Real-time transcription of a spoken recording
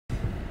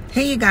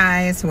Hey you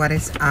guys, what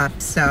is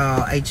up? So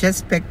I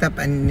just picked up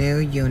a new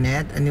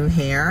unit, a new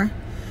hair.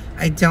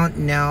 I don't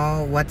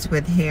know what's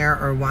with hair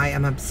or why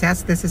I'm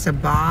obsessed. This is a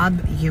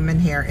bob human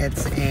hair.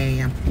 It's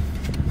a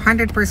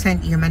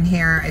 100% human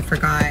hair. I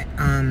forgot,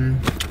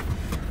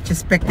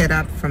 just picked it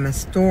up from a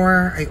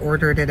store. I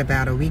ordered it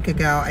about a week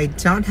ago. I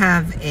don't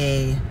have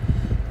a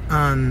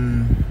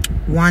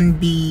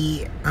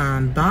 1B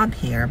bob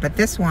hair, but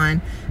this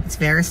one, it's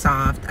very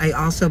soft. I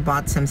also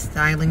bought some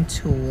styling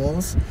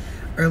tools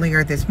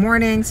earlier this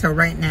morning. So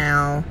right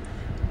now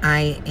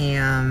I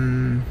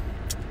am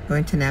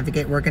going to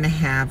navigate. We're going to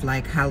have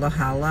like Halo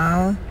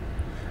Halo.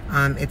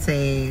 It's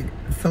a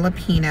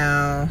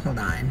Filipino, hold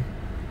on,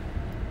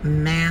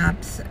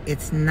 maps.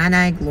 It's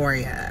Nanay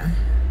Gloria.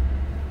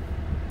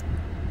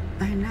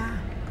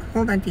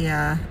 Hold on,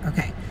 Dia.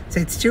 Okay, so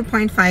it's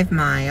 2.5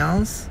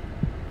 miles.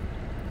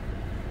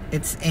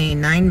 It's a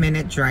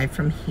 9-minute drive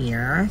from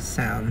here.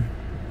 So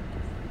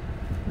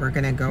we're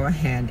going to go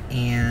ahead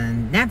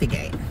and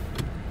navigate.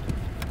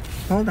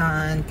 Hold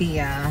on,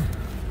 Dia.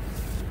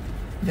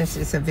 This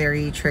is a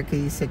very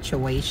tricky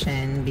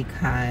situation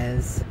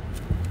because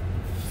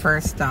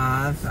first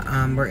off,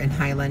 we're in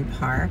Highland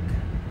Park.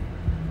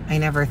 I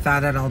never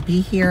thought I'd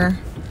be here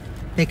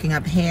picking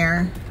up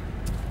hair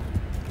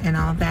and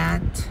all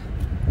that.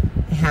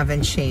 I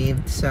haven't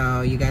shaved,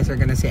 so you guys are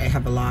gonna see I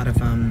have a lot of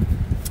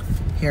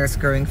hairs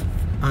growing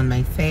on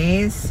my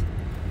face.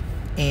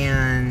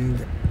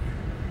 And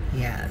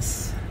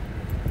yes,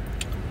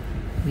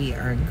 we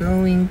are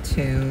going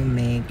to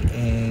make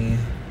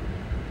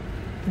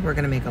we're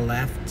gonna make a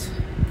left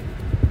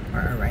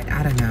or a right,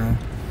 I don't know.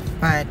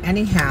 But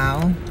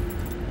anyhow,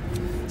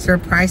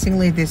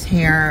 surprisingly this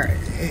hair,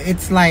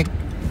 it's like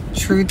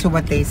true to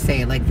what they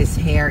say. Like this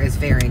hair is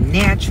very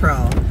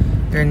natural.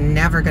 You're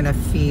never gonna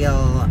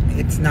feel,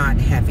 it's not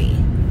heavy.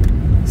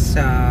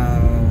 So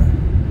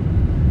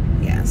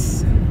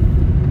yes,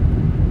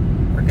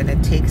 we're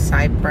gonna take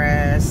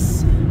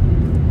Cypress.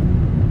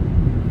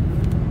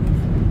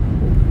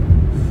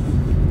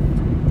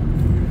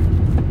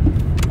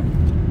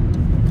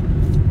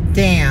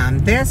 Damn,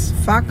 this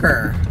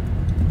fucker.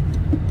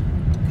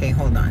 Okay,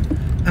 hold on.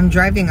 I'm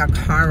driving a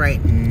car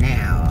right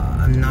now.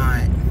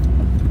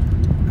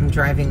 I'm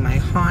driving my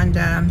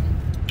Honda.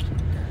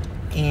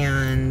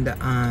 And,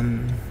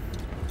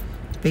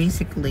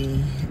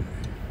 basically,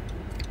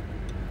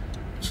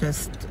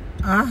 just,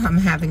 I'm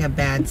having a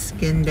bad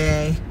skin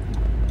day.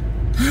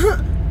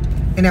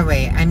 In a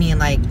way, I mean,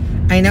 like,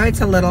 I know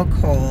it's a little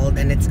cold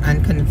and it's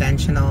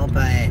unconventional,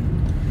 but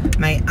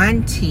my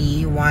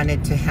auntie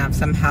wanted to have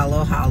some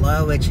Halo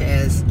Halo, which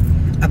is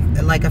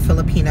like a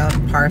Filipino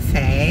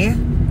parfait.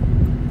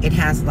 It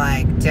has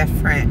like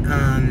different,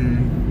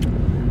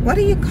 what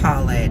do you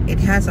call it? It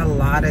has a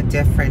lot of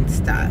different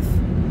stuff.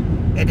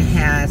 It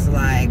has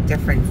like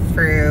different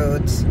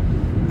fruits,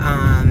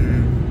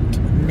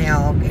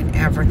 milk, and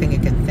everything you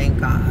can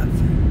think of.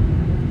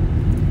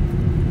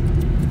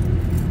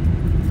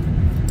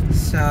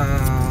 So,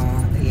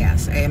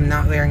 yes, I am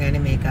not wearing any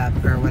makeup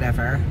or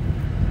whatever.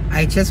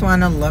 I just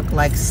want to look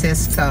like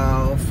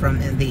Cisco from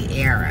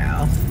The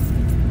Arrow.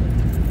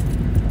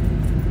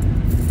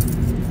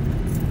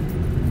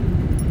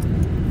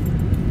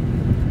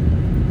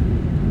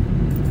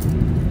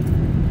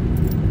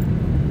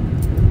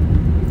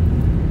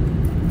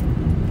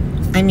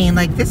 I mean,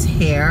 like, this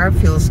hair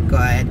feels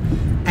good.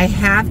 I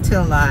have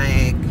to,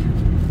 like,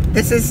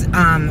 this is,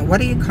 what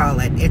do you call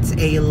it? It's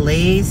a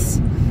lace.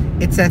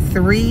 It's a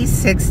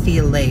 360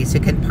 lace. You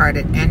can part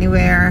it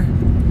anywhere.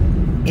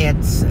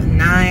 It's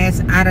nice.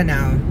 I don't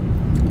know.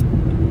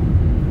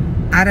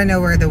 I don't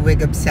know where the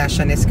wig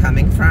obsession is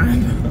coming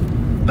from.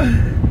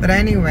 But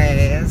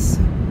anyways,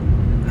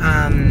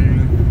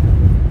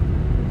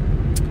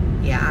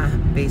 yeah,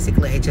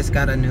 basically I just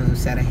got a new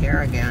set of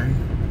hair again.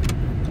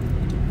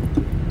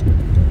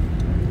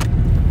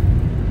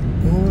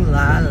 Ooh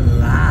la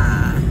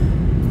la.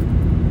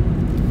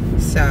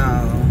 So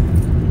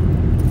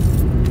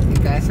you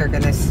guys are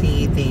gonna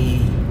see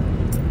the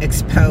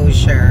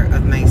exposure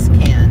of my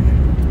skin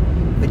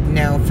with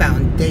no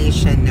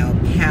foundation, no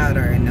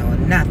powder, no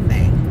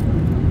nothing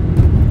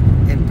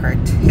in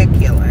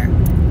particular.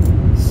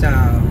 So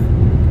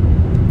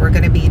we're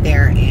gonna be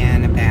there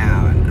in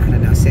about, I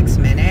don't know, 6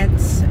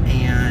 minutes,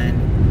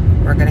 and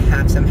we're gonna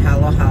have some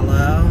Halo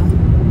Halo.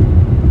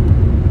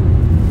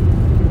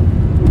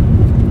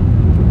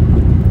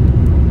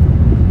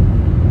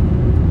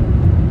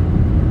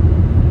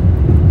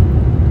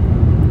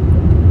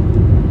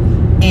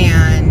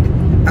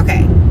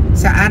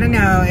 So I don't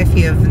know if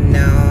you've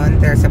known,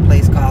 there's a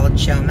place called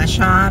Choma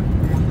Shop.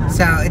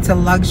 So it's a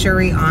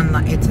luxury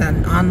online, it's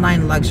an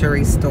online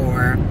luxury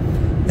store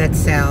that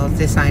sells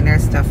designer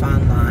stuff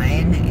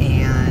online.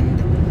 And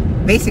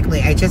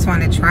basically I just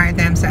want to try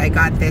them. So I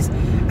got this.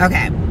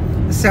 Okay,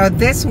 so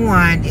this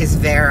one is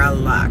Vera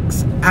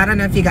Lux. I don't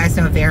know if you guys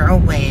know Vera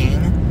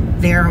Wang.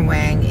 Vera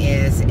Wang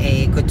is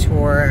a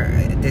couture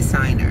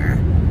designer.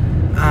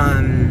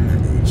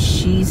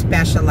 She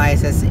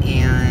specializes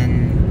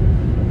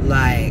in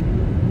like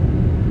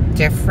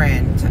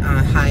different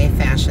high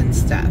fashion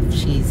stuff.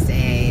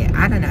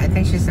 I don't know, I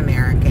think she's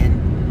American.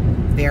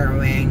 Vera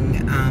Wang,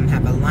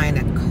 have a line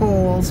at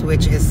Kohl's,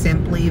 which is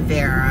Simply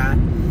Vera.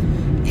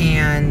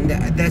 And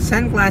the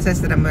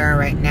sunglasses that I'm wearing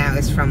right now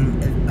is from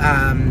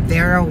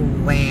Vera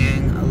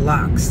Wang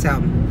Luxe.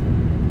 So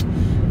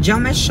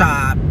Joma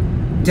Shop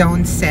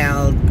don't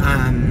sell,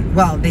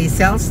 well, they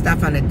sell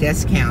stuff on a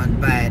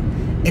discount, but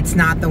it's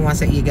not the ones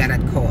that you get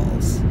at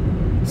Kohl's.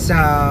 So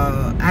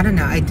I don't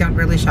know, I don't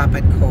really shop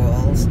at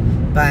Kohl's,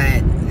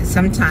 but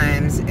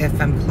sometimes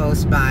if I'm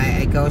close by,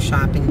 I go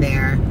shopping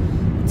there.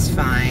 It's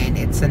fine,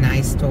 it's a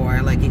nice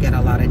store, like you get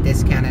a lot of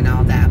discount and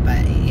all that,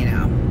 but you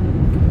know,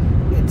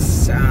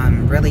 it's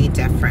really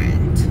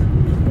different.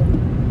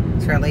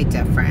 It's really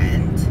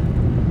different.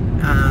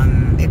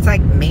 It's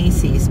like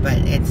Macy's, but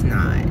it's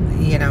not.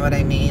 You know what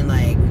I mean?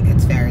 Like,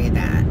 it's very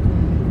that.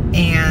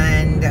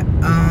 And,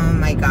 oh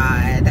my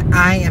God,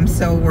 I am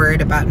so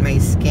worried about my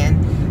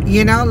skin.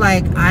 You know,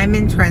 like, I'm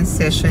in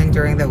transition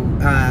during the,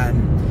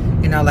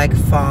 you know, like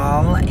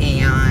fall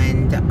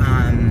and,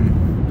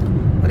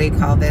 what do you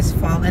call this?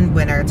 Fall and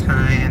winter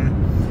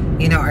time.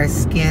 You know, our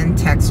skin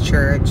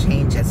texture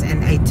changes,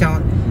 and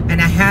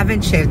I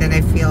haven't shaved, and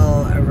I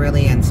feel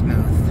really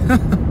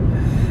unsmooth.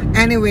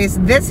 Anyways,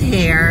 this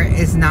hair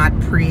is not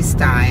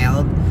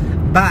pre-styled,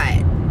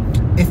 but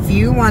if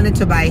you wanted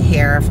to buy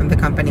hair from the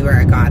company where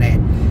I got it,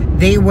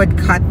 they would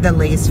cut the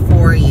lace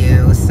for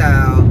you.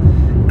 So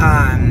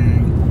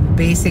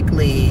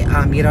basically,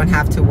 you don't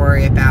have to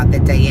worry about the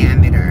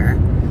diameter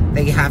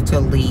that you have to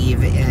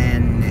leave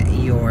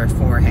in your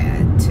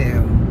forehead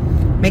to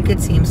make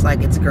it seems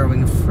like it's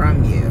growing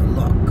from you.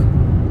 Look.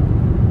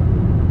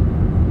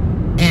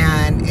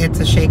 And it's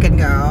a shake and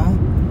go.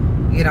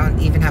 You don't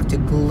even have to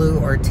glue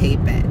or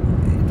tape it.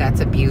 That's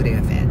the beauty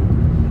of it.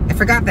 I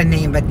forgot the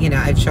name, but you know,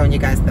 I've shown you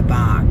guys the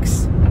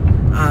box.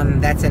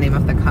 That's the name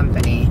of the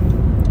company.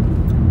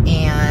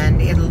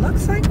 And it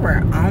looks like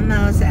we're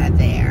almost at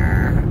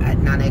there at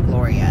Nana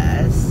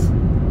Gloria's.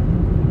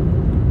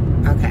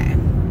 Okay.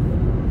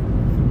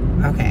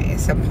 Okay,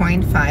 so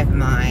 0.5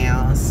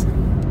 miles.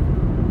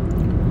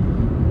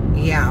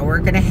 Yeah, we're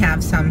gonna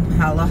have some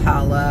halo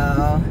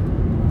halo.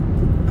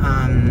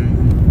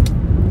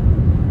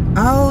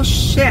 Oh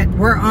shit,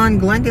 we're on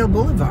Glendale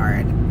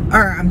Boulevard.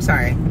 Or, I'm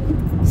sorry,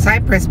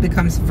 Cypress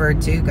becomes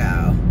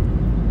Verdugo.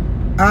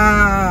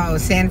 Oh,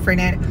 San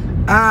Fernando.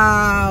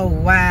 Oh,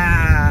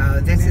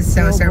 wow, this is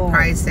so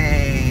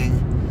surprising.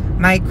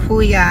 My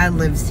kuya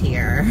lives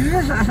here.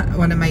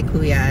 One of my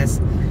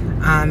kuyas.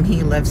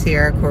 He lives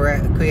here,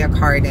 Kuya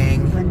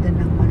Carding.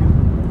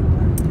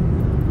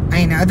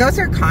 I know, those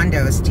are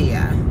condos,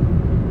 Tia.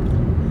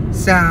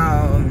 So,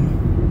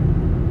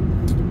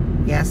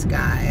 yes,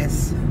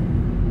 guys.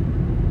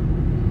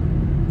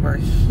 We're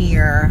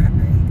here.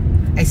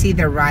 I see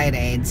the Rite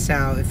Aid,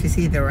 so if you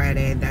see the Rite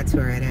Aid, that's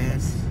where it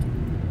is.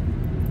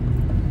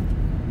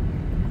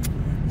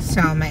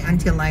 So, my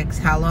auntie likes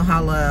halo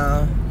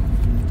halo.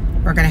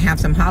 We're gonna have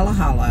some halo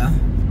halo.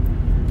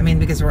 I mean,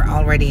 because we're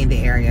already in the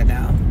area,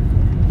 though.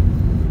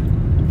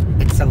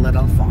 It's a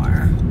little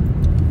far.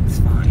 It's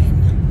fine.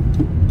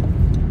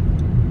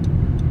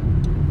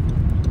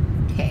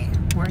 Okay,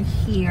 we're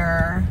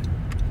here.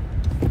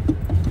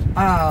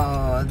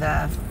 Oh,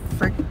 the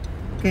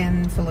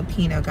frickin'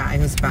 Filipino guy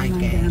who's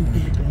biking.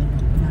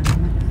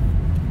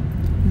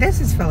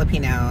 This is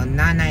Filipino,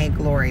 Nana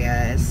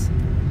Gloria's.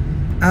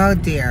 Oh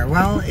dear,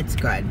 well, it's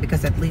good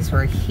because at least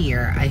we're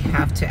here. I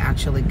have to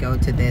actually go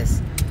to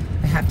this.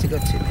 I have to go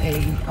to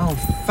a, oh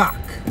fuck.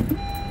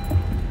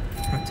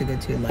 I have to go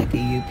to like a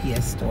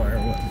UPS store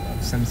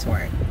of some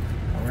sort.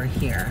 Oh, we're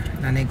here,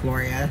 Nana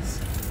Gloria's.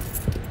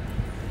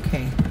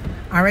 Okay.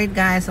 All right,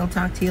 guys, I'll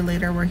talk to you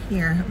later. We're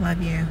here.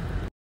 Love you.